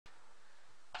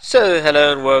So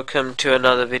hello and welcome to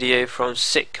another video from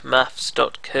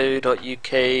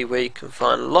sickmaths.co.uk, where you can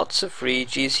find lots of free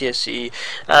GCSE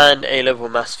and A-level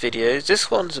maths videos.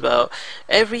 This one's about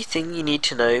everything you need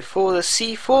to know for the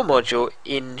C4 module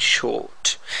in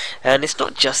short. And it's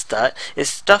not just that, it's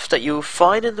stuff that you'll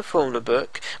find in the formula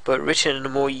book but written in a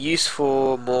more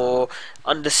useful, more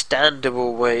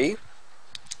understandable way.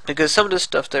 Because some of the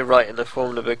stuff they write in the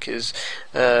formula book is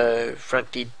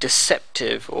frankly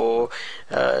deceptive or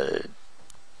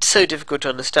so difficult to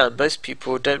understand. Most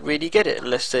people don't really get it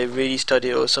unless they really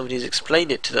study it or somebody's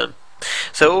explained it to them.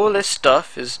 So all this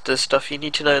stuff is the stuff you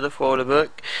need to know in the formula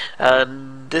book,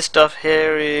 and this stuff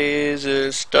here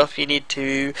is stuff you need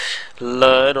to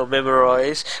learn or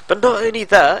memorize. But not only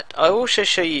that, I also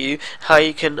show you how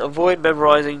you can avoid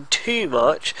memorizing too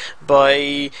much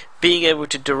by being able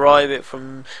to derive it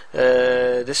from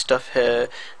this stuff here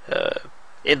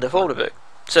in the formula book.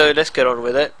 So let's get on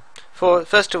with it.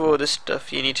 First of all, this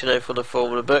stuff you need to know from the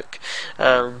formula book.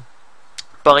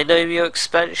 Binomial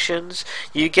expansions,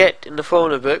 you get in the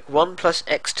formula book 1 plus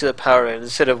x to the power n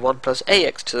instead of 1 plus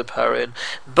ax to the power n,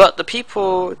 but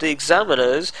the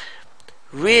examiners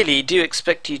really do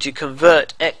expect you to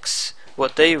convert x,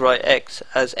 what they write x,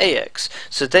 as ax.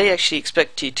 So they actually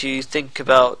expect you to think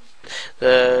about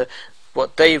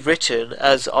what they've written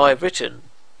as I've written,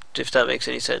 if that makes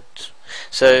any sense.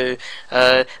 So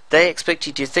they expect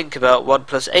you to think about 1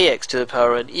 plus ax to the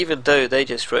power n, even though they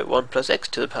just wrote 1 plus x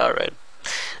to the power n.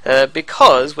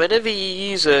 Because whenever you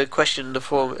use a question in the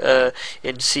form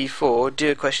in C4,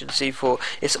 do a question in C4,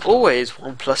 it's always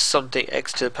 1 plus something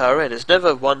x to the power n. It's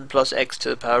never 1 plus x to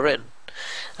the power n.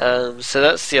 So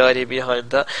that's the idea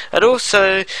behind that. And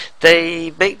also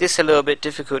they make this a little bit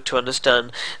difficult to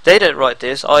understand. They don't write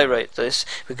this, I write this,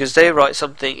 because they write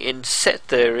something in set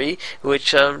theory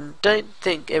which don't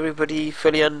think everybody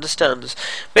fully understands.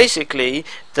 Basically,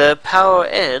 the power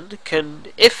n can,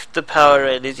 if the power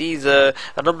n is either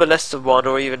a number less than 1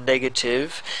 or even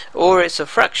negative, or it's a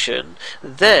fraction,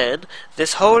 then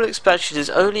this whole expansion is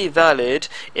only valid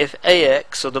if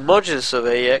ax, or the modulus of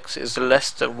ax, is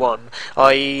less than 1,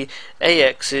 i.e.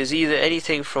 ax is either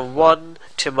anything from 1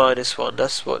 to minus 1.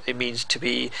 That's what it means to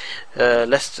be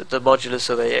less than, the modulus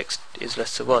of ax is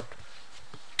less than 1.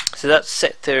 So that's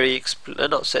set theory,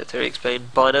 not set theory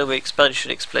explained, binomial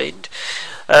expansion explained.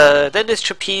 Then there's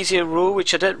Trapezium Rule,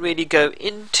 which I don't really go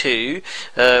into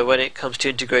when it comes to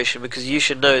integration, because you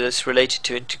should know that's related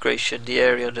to integration, the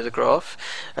area under the graph.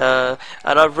 And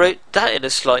I wrote that in a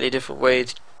slightly different way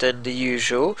than the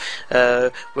usual,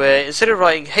 where instead of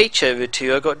writing h over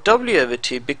 2, I got w over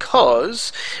 2,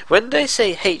 because when they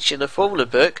say h in the formula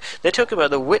book, they're talking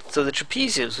about the width of the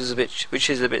trapeziums, which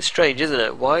is a bit strange, isn't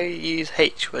it? Why use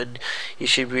h when you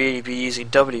should really be using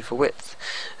w for width?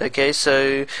 Okay,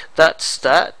 so that's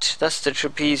the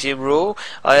trapezium rule.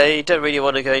 I don't really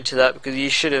want to go into that because you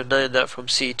should have known that from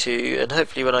C2, and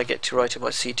hopefully when I get to writing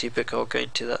my C2 book I'll go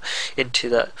into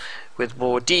that with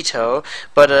more detail.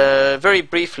 But very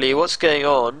briefly, what's going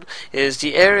on is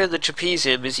the area of the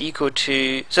trapezium is equal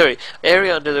to,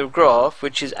 area under the graph,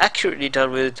 which is accurately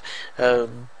done with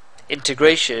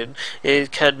integration.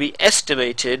 It can be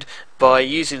estimated by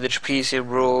using the trapezium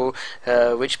rule,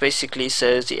 which basically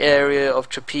says the area of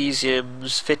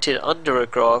trapeziums fitted under a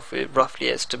graph, it roughly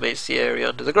estimates the area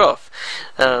under the graph.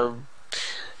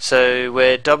 So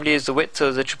where w is the width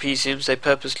of the trapeziums, they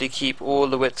purposely keep all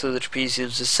the width of the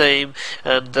trapeziums the same,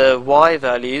 and the y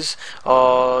values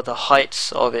are the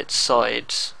heights of its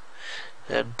sides.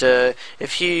 And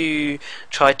if you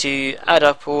try to add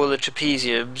up all the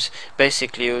trapeziums,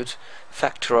 basically it would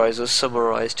factorize or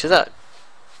summarize to that.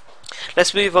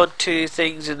 Let's move on to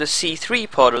things in the C3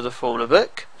 part of the formula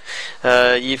book.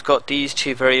 You've got these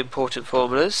two very important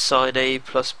formulas, sine A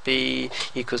plus B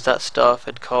equals that stuff,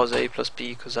 and cos A plus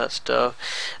B equals that stuff,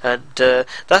 and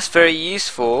that's very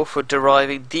useful for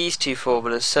deriving these two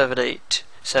formulas, 7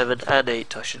 and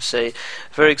 8 I should say.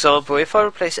 For example, if I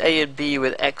replace A and B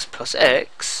with x plus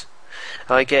x,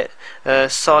 I get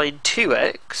sine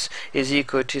 2x is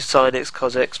equal to sine x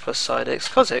cos x plus sine x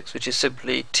cos x, which is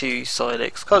simply 2 sine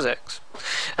x cos x.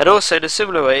 And also in a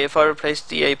similar way, if I replace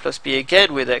the a plus b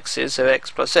again with x's, so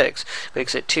x plus x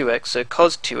makes it 2x, so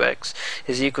cos 2x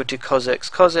is equal to cos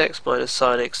x minus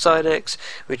sine x,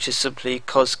 which is simply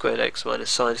cos squared x minus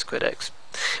sine squared x.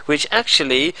 Which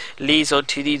actually leads on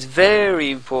to these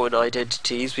very important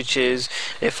identities, which is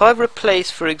if I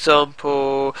replace, for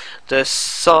example, the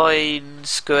sine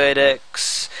squared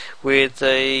x with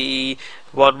a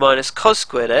 1 minus cos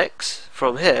squared x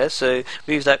from here, so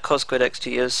move that cos squared x to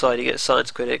the other side, you get sine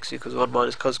squared x equals 1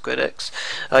 minus cos squared x.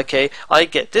 Okay, I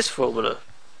get this formula.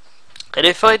 And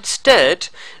if I, instead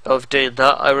of doing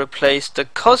that, I replace the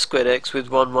cos squared x with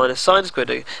 1 minus sine squared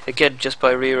x, again just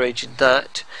by rearranging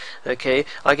that, okay,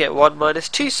 I get 1 minus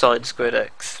 2 sine squared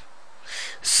x.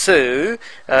 So,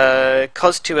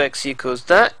 cos 2x equals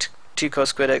that, 2 cos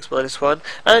squared x minus 1,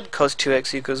 and cos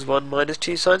 2x equals 1 minus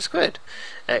 2 sine squared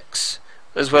x,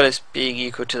 as well as being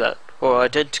equal to that, or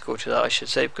identical to that I should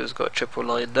say, because it's got a triple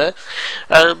line there.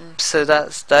 So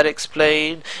that's that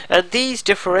explained. And these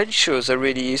differentials are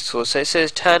really useful. So it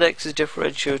says tan x is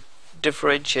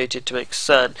differentiated to make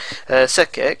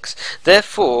sec x.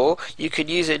 Therefore, you can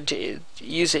use it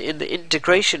in the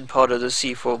integration part of the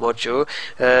C4 module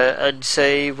and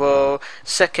say, well,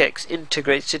 sec x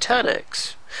integrates to tan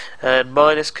x, and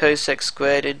minus cos x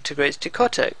squared integrates to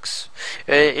cot x.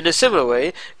 In a similar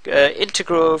way,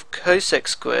 integral of cos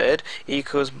x squared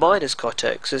equals minus cot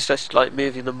x. It's just like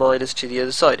moving the minus to the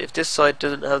other side. If this side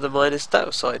doesn't have the minus,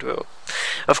 that side will.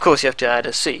 Of course, you have to add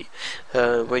a c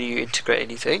when you integrate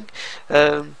anything.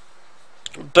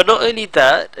 But not only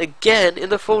that, again, in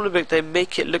the formula book they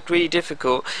make it look really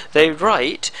difficult. They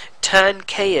write tan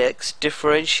kx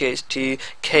differentiates to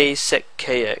k sec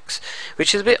kx,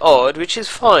 which is a bit odd, which is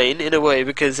fine in a way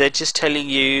because they're just telling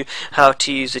you how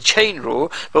to use a chain rule.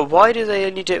 But why do they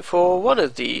only do it for one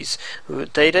of these?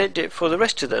 They don't do it for the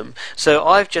rest of them. So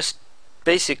I've just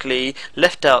basically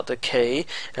left out the k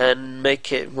and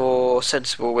make it more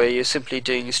sensible, where you're simply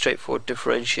doing straightforward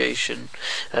differentiation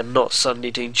and not suddenly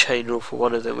doing chain rule for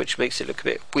one of them, which makes it look a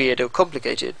bit weird or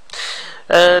complicated.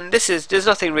 And there's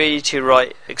nothing really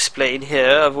to explain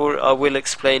here. I will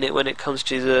explain it when it comes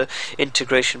to the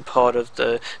integration part of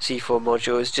the C4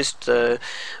 module. It's just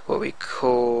what we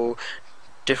call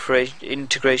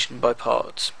integration by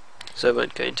parts. So I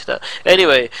won't go into that.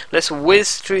 Anyway, let's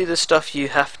whiz through the stuff you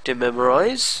have to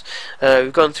memorize.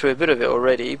 We've gone through a bit of it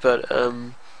already, but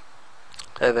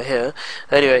over here.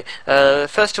 Anyway,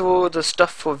 first of all, the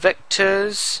stuff for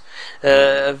vectors.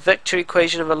 A vector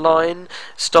equation of a line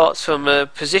starts from a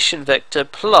position vector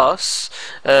plus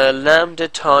lambda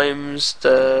times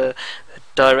the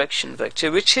direction vector,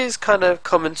 which is kind of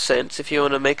common sense if you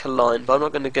want to make a line, but I'm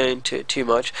not going to go into it too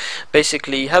much.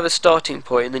 Basically, you have a starting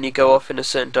point and then you go off in a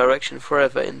certain direction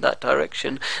forever in that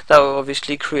direction. That will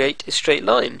obviously create a straight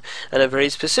line, and a very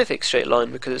specific straight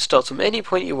line, because it starts from any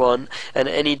point you want and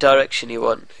any direction you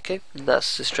want. Okay, and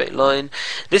that's the straight line.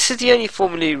 This is the only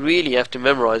formula you really have to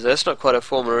memorize. That's not quite a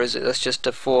formula, is it? That's just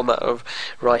a format of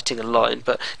writing a line.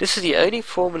 But this is the only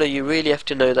formula you really have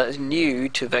to know that is new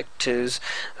to vectors,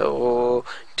 or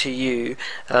to you,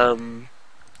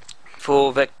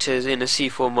 for vectors in a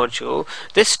C4 module.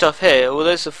 This stuff here, although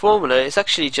it's a formula, it's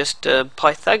actually just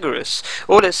Pythagoras.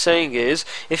 All it's saying is,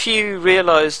 if you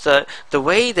realize that the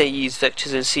way they use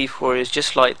vectors in C4 is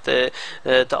just like the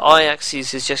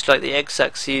y-axis is just like the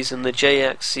x-axis, and the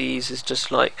j-axis is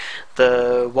just like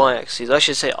the y-axis. I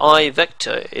should say I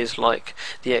vector is like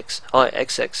the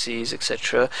x-axis,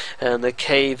 etc., and the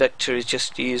k vector is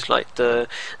just used like the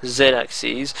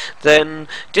z-axis. Then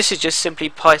this is just simply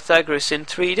Pythagoras in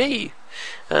 3D.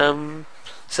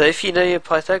 So if you know your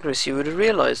Pythagoras, you would have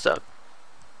realised that.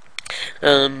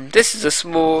 This is a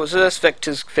small, so that's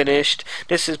vectors finished.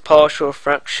 This is partial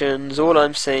fractions. All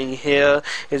I'm saying here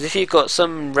is if you've got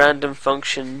some random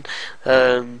function,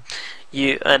 and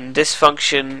this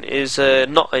function is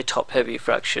not a top-heavy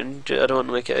fraction, I don't want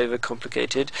to make it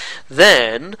overcomplicated,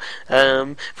 then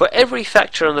for every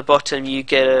factor on the bottom you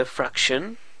get a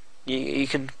fraction. You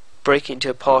can break it into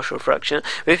a partial fraction.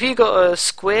 But if you've got a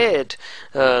squared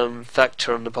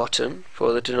factor on the bottom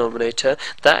for the denominator,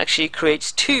 that actually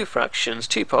creates two fractions,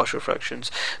 two partial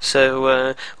fractions.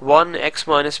 So 1x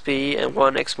minus b and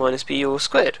 1x minus b all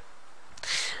squared.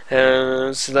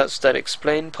 So that's that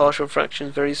explained. Partial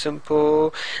fractions, very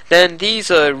simple. Then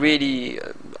these are really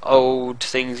old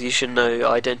things you should know,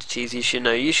 identities you should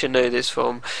know. You should know this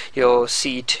from your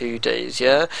C2 days,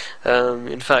 yeah?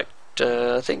 In fact,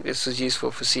 I think this was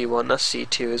useful for C1, that's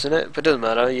C2, isn't it? But it doesn't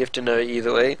matter, you have to know it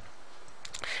either way.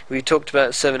 We talked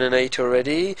about 7 and 8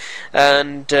 already,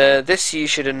 and this you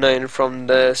should have known from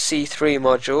the C3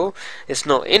 module. It's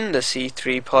not in the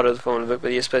C3 part of the formula book,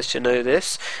 but you're supposed to know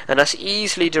this, and that's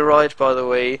easily derived, by the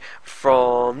way,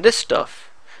 from this stuff.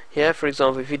 Yeah, for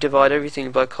example, if you divide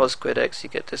everything by cos squared x, you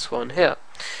get this one here,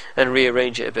 and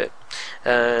rearrange it a bit.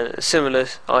 Similar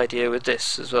idea with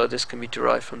this as well. This can be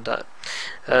derived from that.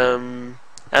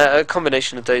 A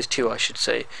combination of those two, I should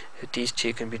say. These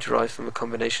two can be derived from a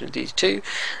combination of these two.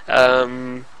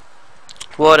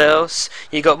 What else?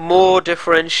 You got more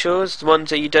differentials, the ones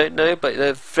that you don't know, but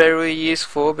they're very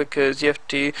useful because you have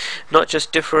to not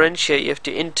just differentiate, you have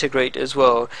to integrate as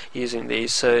well using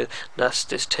these. So that's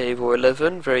this table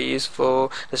 11, very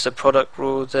useful. There's a product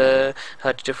rule there,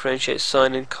 how to differentiate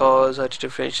sine and cos, how to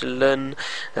differentiate ln.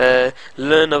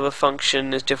 Ln of a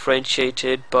function is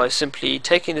differentiated by simply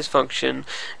taking this function,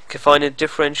 find a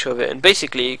differential of it, and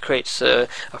basically it creates a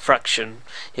fraction.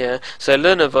 Yeah, so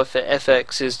ln of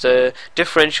fx is the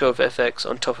differential of fx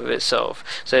on top of itself.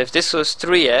 So if this was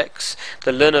 3x,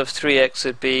 the ln of 3x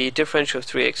would be differential of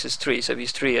 3x is 3, so it'd be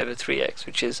 3 over 3x,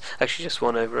 which is actually just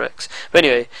 1 over x. But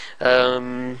anyway,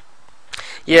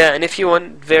 yeah, and if you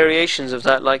want variations of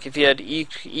that, like if you had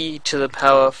e to the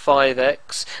power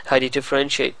 5x, how do you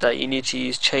differentiate that? You need to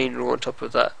use chain rule on top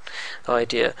of that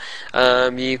idea.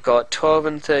 You've got 12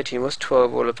 and 13. What's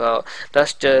 12 all about?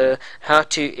 That's how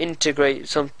to integrate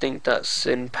something that's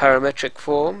in parametric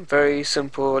form. Very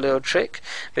simple little trick,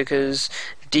 because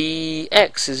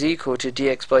dx is equal to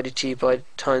dx by dt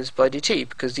times by dt,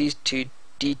 because these two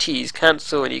dt's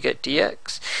cancel and you get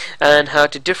dx. And how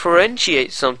to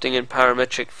differentiate something in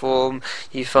parametric form,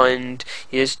 you find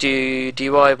you just do dy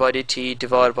by dt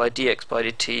divided by dx by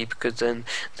dt, because then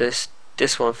this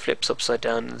one flips upside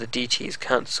down and the dt's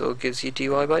cancel, gives you dy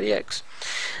by dx.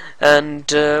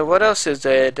 And what else is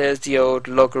there? There's the old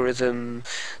logarithms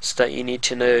that you need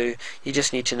to know. You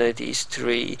just need to know these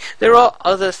three. There are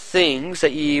other things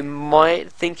that you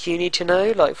might think you need to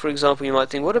know. Like, for example, you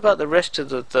might think, what about the rest of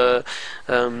the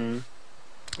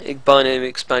binary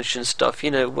expansion stuff? You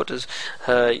know, what does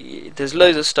there's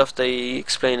loads of stuff they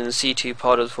explain in the C2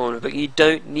 part of the formula, but you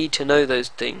don't need to know those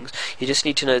things. You just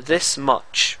need to know this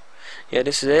much. Yeah,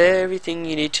 this is everything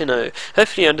you need to know.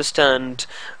 Hopefully you understand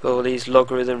all these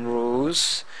logarithm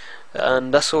rules,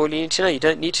 and that's all you need to know. You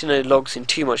don't need to know logs in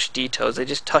too much details, they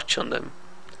just touch on them.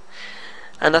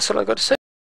 And that's all I've got to say.